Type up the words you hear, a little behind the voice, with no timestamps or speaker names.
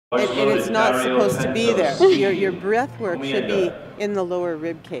And it's not supposed to be there. Your breath work should be in the lower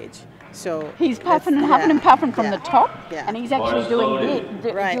rib cage. So he's puffing and huffing and puffing from the top, and he's actually doing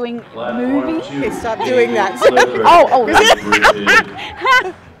moving. Okay, stop doing that.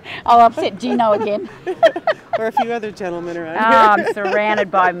 I'll upset Gino again. Or a few other gentlemen around here. I'm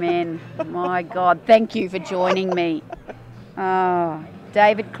surrounded by men. My God, thank you for joining me. Oh,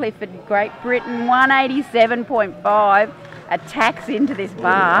 David Clifford, Great Britain, 187.5, attacks into this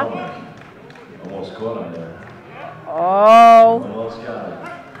bar. Almost caught on there. Oh. Almost got it.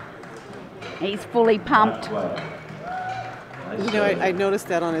 He's fully pumped. You know, I noticed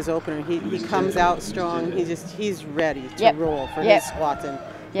that on his opener. He comes out strong. He's ready to roll for his squats, and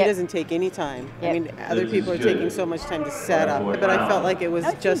he doesn't take any time. I mean, other people are taking so much time to set up, but I felt like it was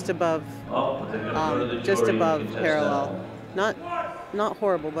just above parallel. Not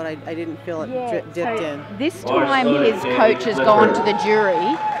horrible, but I didn't feel it dipped in. This time his coach has gone to the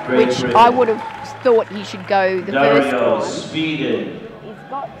jury, which I would have thought he should go the first time. He's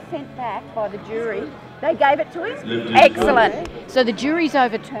got sent back by the jury. They gave it to him? Excellent. So the jury's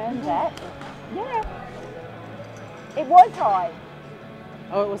overturned that. Yeah. It was high.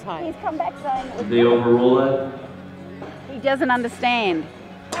 Oh, it was high. He's come back saying it was They overrule it? He doesn't understand.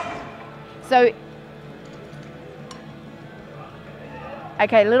 So,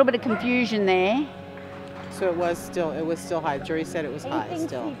 okay, a little bit of confusion there. So it was still high. The jury said it was high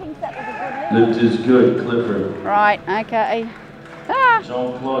still. He thinks that was a good Lift is good, Clifford. Right, okay.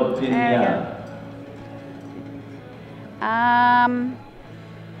 Jean-Claude Pignon.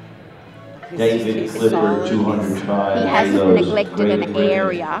 David Clifford, 205. He hasn't neglected an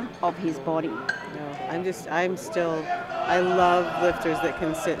area of his body. No, I love lifters that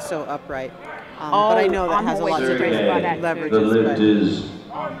can sit so upright. But I know that has a lot to do with leverage. The lift is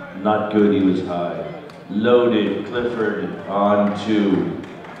not good, he was high. Loaded, Clifford on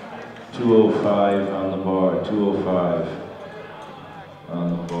 205 on the bar, 205 on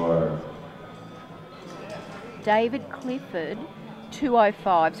the bar. David Clifford,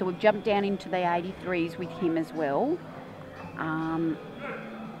 205, so we've jumped down into the 83s with him as well.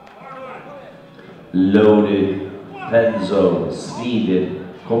 Loaded, Penzo, Sweden,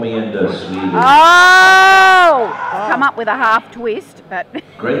 Comienda, Sweden. Oh! Come up with a half twist, but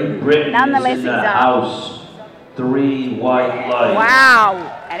Great Britain nonetheless is in he's the up. house. 3 white lights. Wow!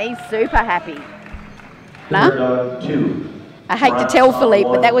 And he's super happy. Third on 2. I hate to tell Philippe,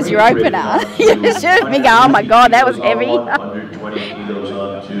 but that was your opener. You should me go, oh my God, that was heavy. 120 kilos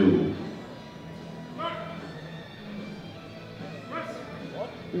on 2.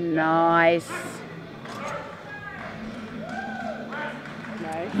 Nice.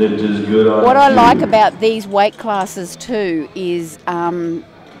 Lift is good on What I 2. like about these weight classes too is,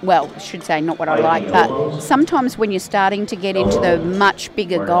 well, I should say not what I like, but sometimes when you're starting to get into the much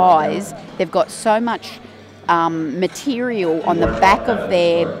bigger guys, they've got so much material on the back of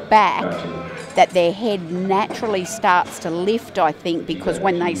their back that their head naturally starts to lift, I think, because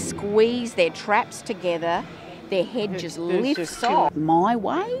when they squeeze their traps together, their head just lifts off. My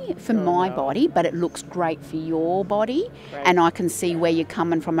way for my body, but it looks great for your body. Right. And I can see where you're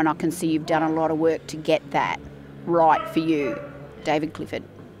coming from, and I can see you've done a lot of work to get that right for you, David Clifford.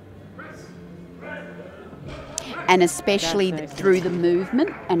 And especially through the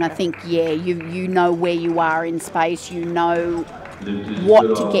movement. And I think, you know where you are in space, you know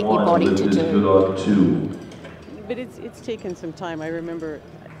what to get your body to do. But it's taken some time. I remember,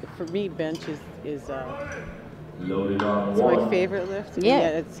 for me, bench is Loaded on it's 1. my favorite lift. Yeah.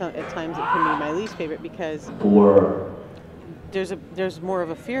 At times it can be my least favorite because 4. there's more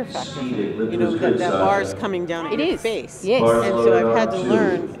of a fear factor. You know, that bar's coming down at your face. Yes. And so I've had to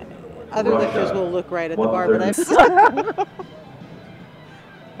learn. Other lifters will look right at the bar, but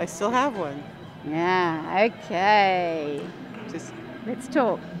I still have one. Yeah, okay. Just let's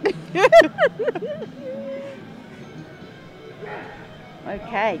talk.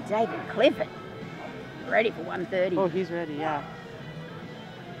 Okay, David Clifford. Ready for 130. Oh, he's ready, yeah.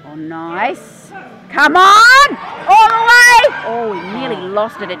 Oh, nice. Come on! All the way! Oh, he nearly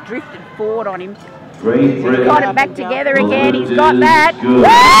lost it. It drifted forward on him. Great Britain. Got it back together again. He's got that. Woo!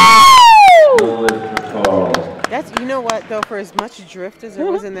 That's, you know what, though, for as much drift as there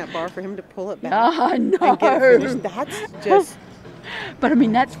was in that bar, for him to pull it back and get it finished, that's just... But I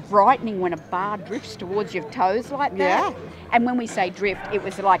mean, that's frightening when a bar drifts towards your toes like that. Yeah. And when we say drift, it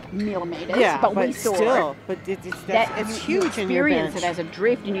was like millimeters. Yeah, but we saw still, it. But it's huge in your experience bench. it as a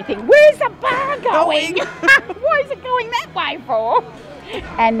drift, and you think, where's the bar going? Why is it going that way for?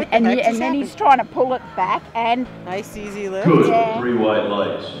 And then he's trying to pull it back, and nice easy lift. Good. 3 white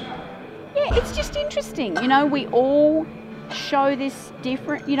lights. Yeah, it's just interesting. You know, we all show this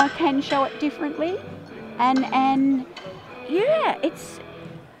different, you know, can show it differently. And yeah, it's,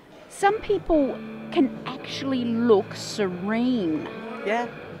 some people can actually look serene. Yeah.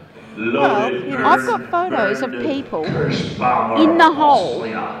 Well, you know, I've got photos of people in the hole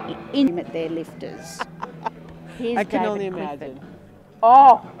in their lifters. Here's I can David only Clifford. imagine.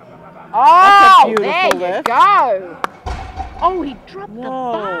 Oh, That's a beautiful there you lift. go. Oh, he dropped the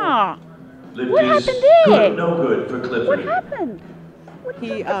bar. What happened there? Good, no good for Clifford. What happened? What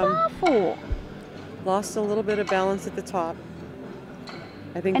did he drop the bar for? Lost a little bit of balance at the top.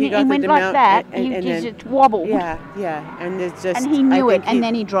 I think And he got went the like mount, that. and He then, just wobbled. yeah, and it's just. And he knew I it, think and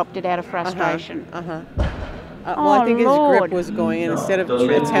then he dropped it out of frustration. Well, I think his Lord. grip was going, and instead of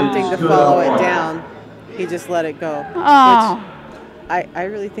attempting to follow it down, he just let it go. Oh. Which I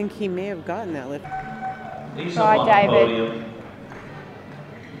really think he may have gotten that lift. He's Bye, up on the David. podium.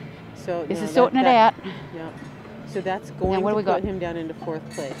 So This no, is sorting it out. Yeah. So that's going what do to we got? put him down into 4th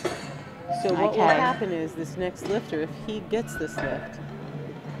place. So what will Okay. happen is this next lifter, if he gets this lift,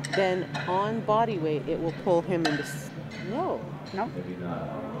 then on body weight it will pull him into. No,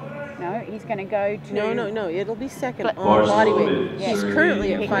 he's going to go to. no. It'll be second But- on body weight. Yeah. He's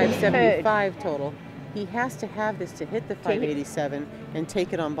currently at Yeah. 575 total. He has to have this to hit the 587 and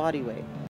take it on body weight.